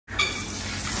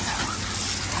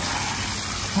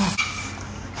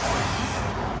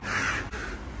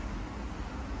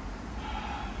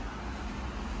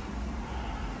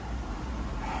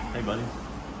Hey, buddy.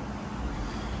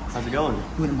 How's it going? You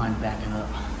wouldn't mind backing up.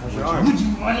 How's your arm? Would you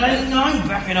mind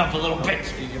backing up a little bit?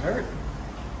 You hurt?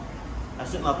 I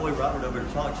sent my boy Robert over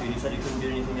to talk to you, and he said he couldn't get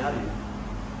anything out of you.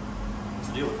 What's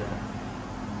the deal with that?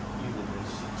 You did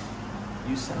this.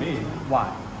 You sent me. Why?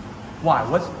 Why?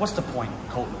 What's the point,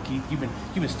 Kolton? Keith, you've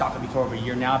been stalking me for over a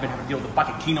year now. I've been having to deal with the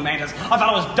fucking Keno man. I thought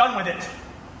I was done with it.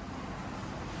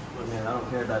 Look, man, I don't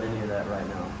care about any of that right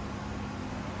now.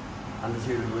 I'm just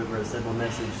here to deliver a simple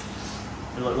message.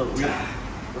 And look,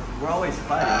 we're always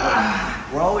fighting.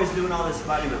 Look, we're always doing all this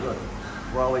fighting, but look,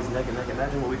 we're always neck and neck.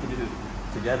 Imagine what we could do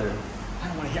together. I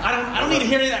don't want to hear. I don't need to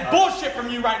hear any of that bullshit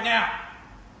from you right now.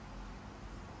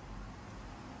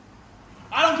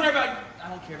 I don't care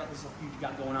about this stuff you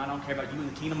got going on. I don't care about you and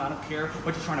the Kingdom. I don't care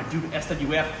what you're trying to do to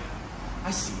SWF.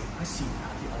 I see it. I see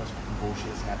how all this fucking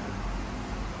bullshit is happening.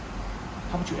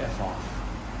 How about you F off?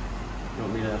 You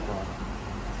want me to F off?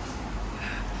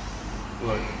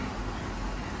 Look,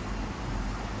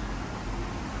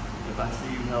 if I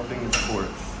see you helping the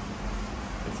sports,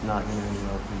 it's not going to end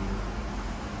well for you.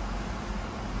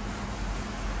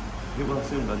 Get well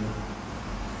soon, buddy.